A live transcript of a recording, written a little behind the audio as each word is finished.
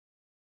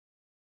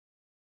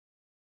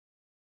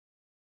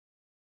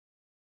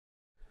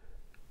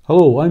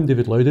Hello, I'm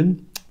David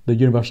Loudon, the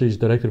University's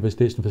Director of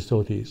Estates and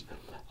Facilities,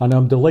 and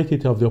I'm delighted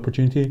to have the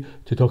opportunity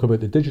to talk about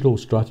the digital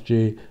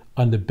strategy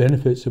and the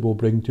benefits it will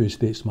bring to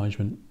estates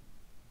management.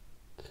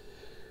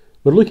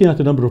 We're looking at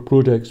a number of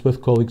projects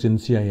with colleagues in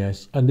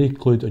CIS, and they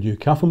include a new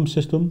CAFM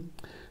system,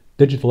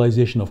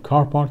 digitalisation of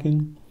car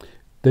parking,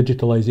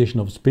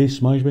 digitalisation of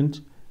space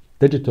management,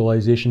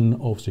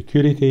 digitalisation of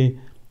security,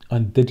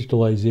 and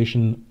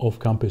digitalisation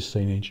of campus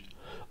signage.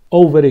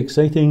 All very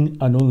exciting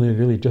and only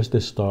really just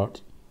the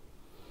start.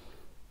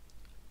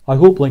 I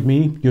hope, like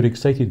me, you're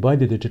excited by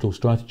the digital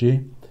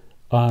strategy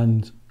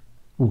and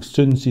will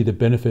soon see the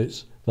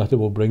benefits that it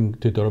will bring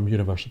to Durham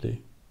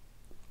University.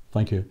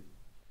 Thank you.